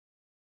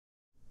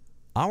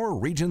Our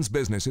Region's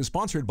Business is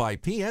sponsored by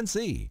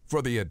PNC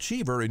for the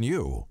achiever in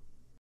you.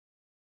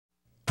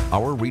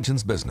 Our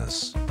Region's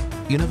Business.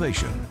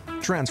 Innovation,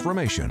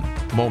 transformation,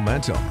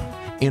 momentum.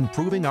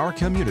 Improving our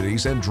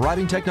communities and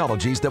driving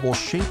technologies that will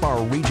shape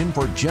our region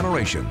for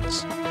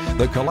generations.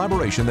 The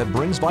collaboration that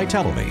brings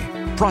vitality,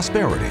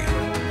 prosperity,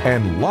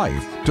 and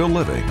life to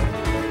living.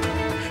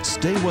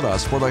 Stay with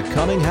us for the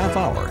coming half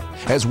hour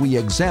as we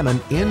examine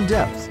in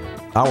depth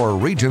our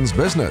region's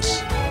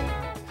business.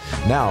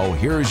 Now,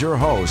 here's your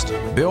host,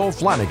 Bill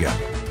Flanagan.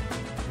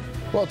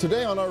 Well,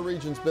 today on Our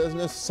Region's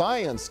Business,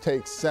 science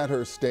takes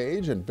center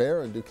stage, and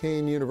Bayer and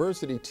Duquesne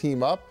University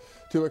team up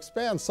to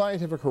expand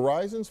scientific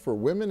horizons for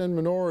women and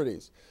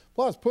minorities,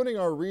 plus putting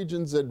our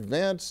region's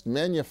advanced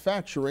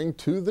manufacturing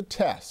to the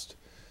test.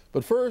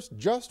 But first,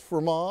 Just for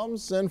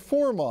Moms and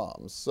For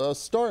Moms, a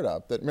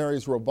startup that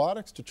marries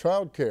robotics to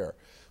childcare,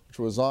 which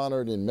was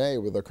honored in May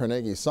with the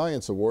Carnegie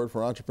Science Award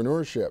for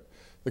Entrepreneurship.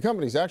 The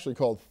company is actually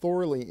called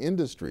Thorley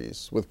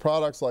Industries, with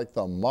products like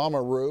the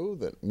Mamaroo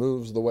that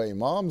moves the way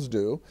moms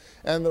do,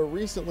 and the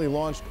recently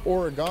launched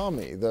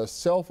Origami, the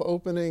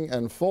self-opening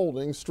and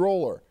folding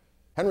stroller.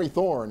 Henry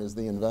Thorne is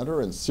the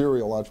inventor and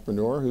serial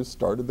entrepreneur who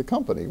started the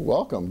company.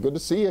 Welcome. Good to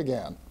see you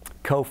again.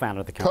 Co-founder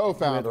of the company.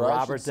 Co-founder,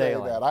 I should say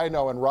that. I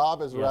know, and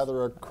Rob is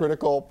rather a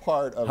critical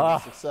part of the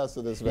success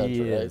of this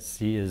venture.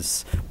 He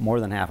is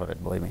more than half of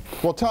it, believe me.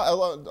 Well,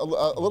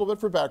 a little bit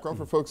for background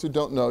for folks who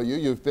don't know you.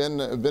 You've been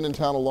in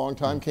town a long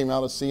time, came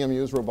out of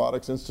CMU's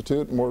Robotics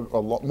Institute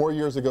more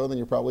years ago than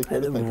you probably care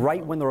to think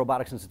Right when the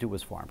Robotics Institute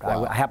was formed.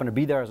 Wow. I happened to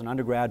be there as an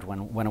undergrad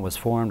when it was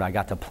formed. I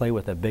got to play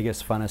with the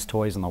biggest, funnest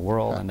toys in the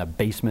world in the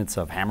basements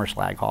of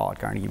Hammerschlag Hall at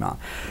Carnegie Mellon.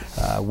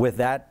 With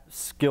that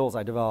skills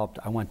I developed,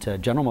 I went to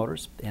General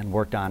Motors and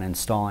worked on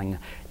installing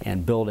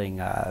and building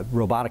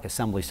robotic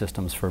assembly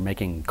systems for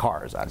making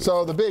cars.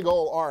 So the big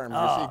old arms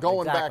you see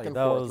going back and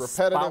forth,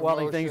 repetitive spot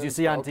welding things you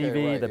see on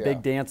TV, the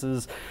big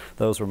dances,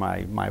 those were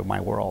my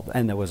world.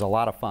 And there was a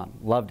lot of fun,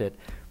 loved it.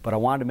 But I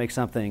wanted to make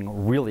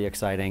something really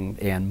exciting,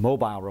 and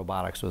mobile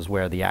robotics was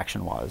where the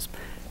action was.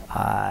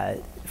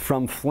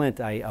 From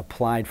Flint, I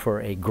applied for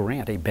a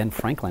grant, a Ben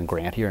Franklin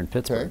grant here in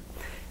Pittsburgh,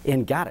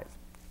 and got it.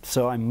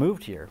 So I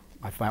moved here.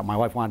 My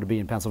wife wanted to be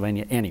in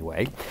Pennsylvania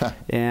anyway,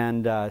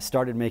 and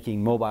started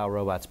making mobile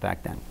robots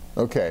back then.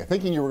 Okay,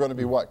 thinking you were going to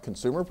be what,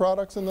 consumer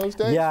products in those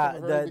days? Yeah,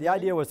 the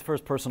idea was the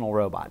first personal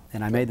robot,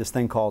 and I made this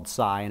thing called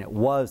Psy, and it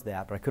was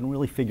that, but I couldn't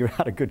really figure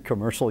out a good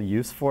commercial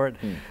use for it.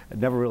 I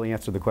never really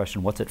answered the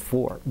question, what's it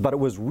for? But it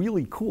was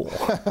really cool.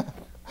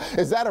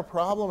 Is that a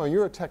problem? I mean,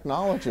 you're a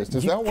technologist.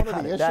 Is that one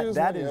of the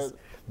issues?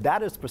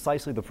 That is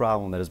precisely the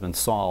problem that has been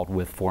solved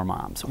with For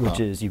Moms, which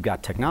is you've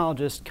got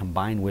technologists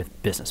combined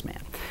with businessman.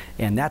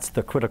 And that's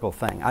the critical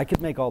thing. I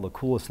could make all the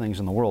coolest things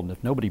in the world, and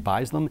if nobody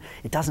buys them,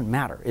 it doesn't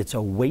matter. It's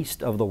a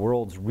waste of the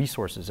world's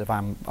resources if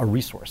I'm a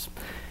resource.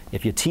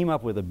 If you team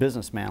up with a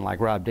businessman like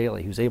Rob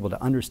Daly, who's able to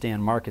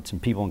understand markets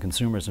and people and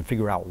consumers and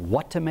figure out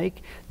what to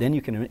make, then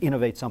you can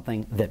innovate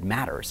something that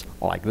matters,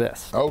 like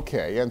this.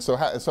 Okay, and so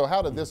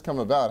how did this come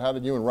about? How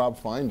did you and Rob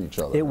find each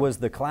other? It was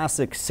the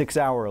classic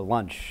 6-hour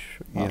lunch.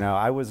 You know,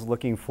 I was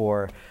looking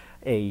for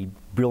a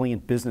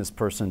brilliant business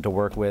person to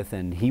work with,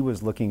 and he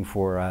was looking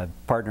for a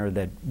partner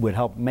that would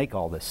help make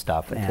all this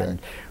stuff.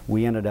 And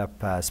we ended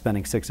up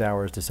spending 6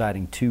 hours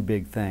deciding two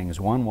big things.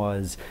 One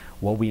was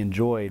what we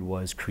enjoyed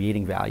was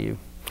creating value.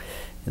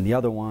 And the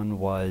other one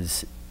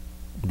was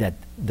that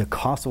the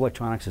cost of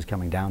electronics is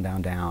coming down,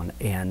 down, down,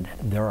 and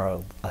there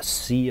are a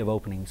sea of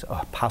openings,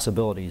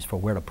 possibilities for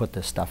where to put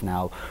this stuff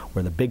now,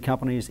 where the big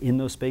companies in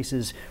those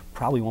spaces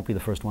probably won't be the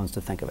first ones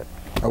to think of it.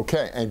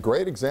 Okay, and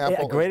great example.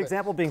 Yeah, a great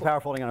example being power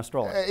folding on a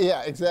stroller.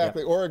 Yeah,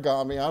 exactly.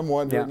 Origami, I'm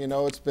wondering, you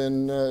know, it's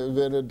been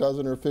a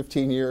dozen or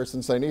 15 years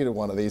since I needed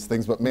one of these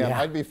things, but man,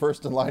 I'd be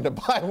first in line to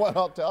buy one,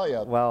 I'll tell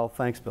you. Well,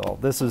 thanks, Bill.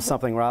 This is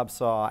something Rob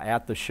saw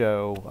at the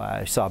show.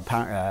 I saw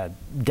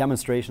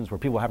demonstrations where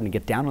people were having to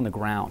get down on the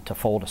ground to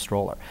fold a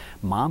stroller.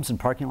 Moms in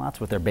parking lots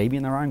with their baby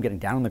in their arm getting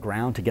down on the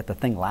ground to get the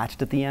thing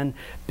latched at the end,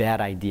 bad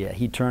idea.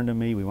 He turned to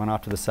me, we went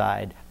off to the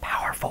side,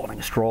 power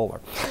folding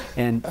stroller.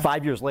 And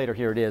 5 years later,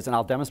 here it is, and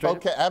I'll demonstrate it.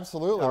 Okay,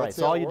 absolutely. All right,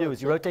 so all you do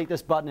is you rotate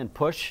this button and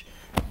push,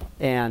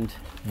 and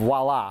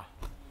voila,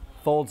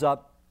 folds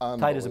up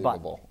tight as a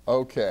button.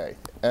 Okay,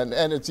 and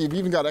you've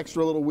even got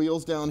extra little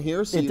wheels down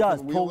here. So it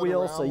does, pull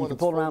wheels, so you can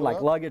pull it around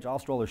like luggage. All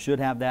strollers should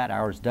have that,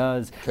 ours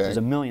does. There's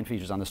a million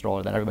features on the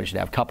stroller that everybody should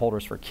have. Cup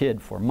holders for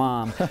kid, for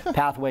mom,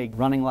 pathway,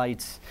 running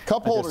lights,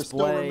 cup holder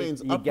still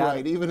remains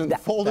upright, even in the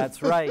folded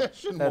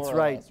position. That's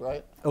right.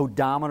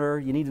 Odometer,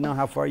 you need to know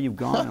how far you've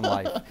gone in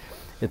life.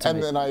 It's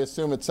and then I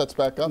assume it sets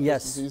back up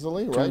just as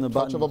easily, right? Turn the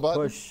button, Touch of a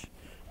button. Push,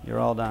 you're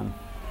all done.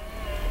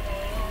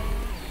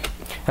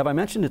 Have I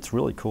mentioned it's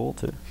really cool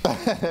too?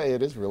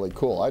 It is really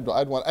cool.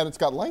 I'd want, and it's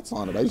got lights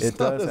on it. It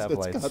does have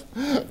lights.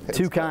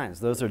 Two kinds.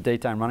 Those are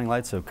daytime running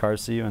lights, so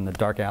cars see you in the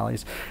dark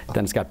alleys.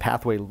 Then it's got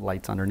pathway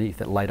lights underneath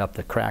that light up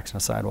the cracks in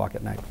the sidewalk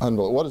at night.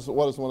 Unbelievable.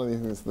 What is one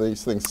of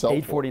these things sell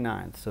for?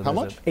 $849. So how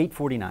much?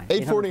 $849.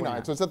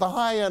 $849. So it's at the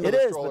high end of the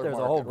stroller but there's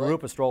market, a whole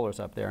group right? of strollers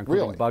up there,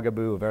 including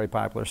Bugaboo, a very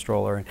popular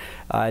stroller.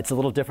 It's a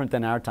little different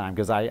than our time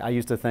because I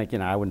used to think,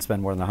 I wouldn't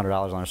spend more than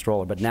 $100 on a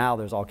stroller, but now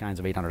there's all kinds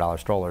of $800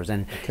 strollers,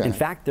 and in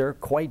fact they're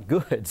quite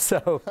good.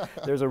 So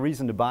there's a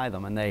reason to buy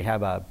them, and they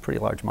have a pretty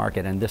large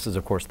market. And this is,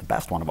 of course, the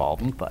best one of all of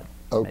them. But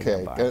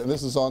okay, and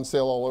this is on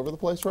sale all over the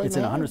place right now? It's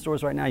in 100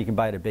 stores right now. You can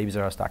buy it at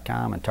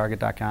BabiesRUs.com and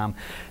Target.com,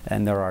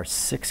 and there are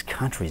 6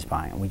 countries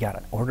buying. We got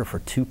an order for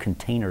 2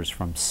 containers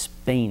from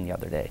Spain the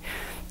other day.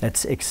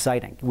 That's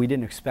exciting. We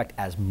didn't expect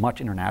as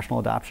much international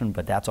adoption,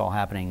 but that's all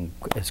happening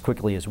as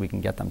quickly as we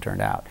can get them turned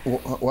out.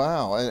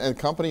 Wow, and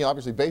company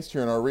obviously based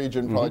here in our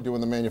region, probably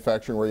doing the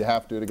manufacturing where you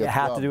have to get the job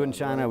have to do it in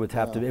China.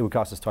 Right? It would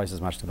cost us twice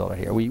as much to build it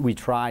here. We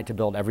try to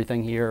build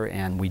everything here,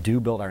 and we do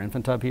build our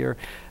infant tub here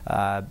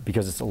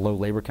because it's a low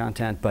labor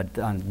content, but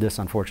on this,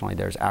 unfortunately,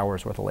 there's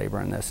hours worth of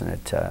labor in this, and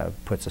it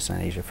puts us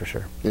in Asia for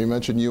sure. You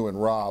mentioned you and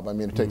Rob. I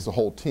mean, it takes a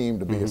whole team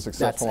to be a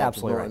successful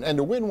entrepreneur, right. and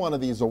to win one of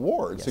these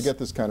awards, to get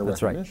this kind of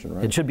recognition,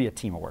 right? It should be a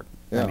team award.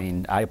 I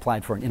mean, I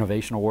applied for an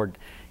innovation award,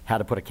 had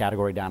to put a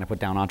category down. I put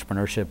down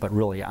entrepreneurship, but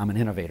really, I'm an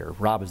innovator.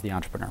 Rob is the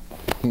entrepreneur.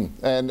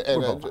 And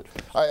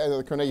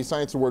the Carnegie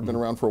Science Award has been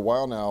around for a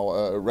while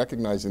now,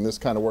 recognizing this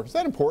kind of work. Is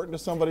that important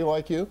to somebody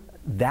like you?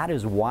 That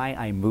is why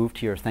I moved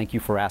here. Thank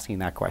you for asking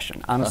that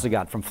question. Honest to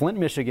God, from Flint,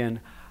 Michigan,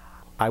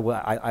 I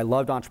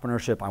loved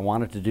entrepreneurship. I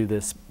wanted to do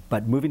this.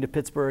 But moving to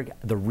Pittsburgh,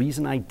 the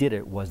reason I did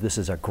it was this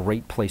is a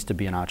great place to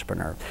be an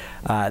entrepreneur.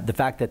 The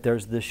fact that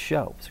there's this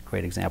show is a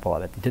great example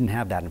of it. Didn't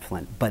have that in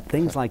Flint. But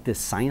things like this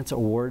science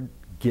award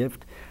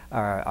gift,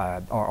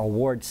 our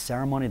award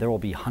ceremony, there will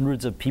be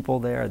hundreds of people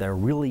there that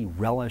really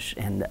relish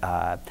and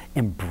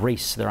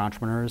embrace their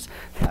entrepreneurs.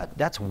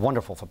 That's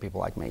wonderful for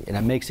people like me. And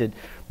it makes it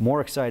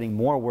more exciting,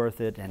 more worth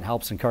it, and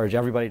helps encourage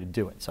everybody to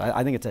do it. So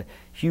I think it's a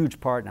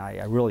huge part, and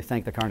I really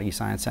thank the Carnegie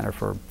Science Center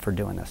for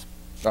doing this.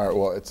 All right,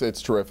 well,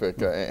 it's terrific.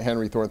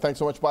 Henry Thorne, thanks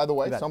so much. By the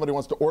way, if somebody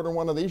wants to order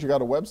one of these, you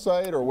got a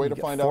website or a way to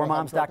find out?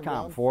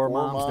 ForMoms.com.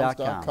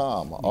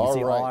 ForMoms.com. You can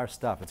see all our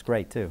stuff. It's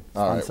great, too. It's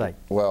on site.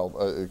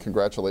 Well,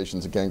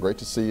 congratulations again. Great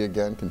to see you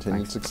again.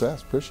 Continued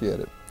success.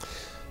 Appreciate it.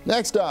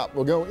 Next up,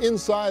 we'll go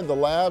inside the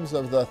labs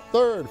of the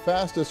 3rd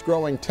fastest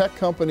growing tech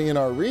company in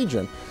our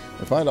region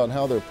and find out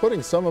how they're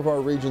putting some of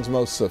our region's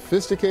most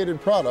sophisticated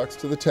products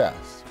to the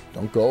test.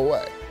 Don't go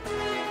away.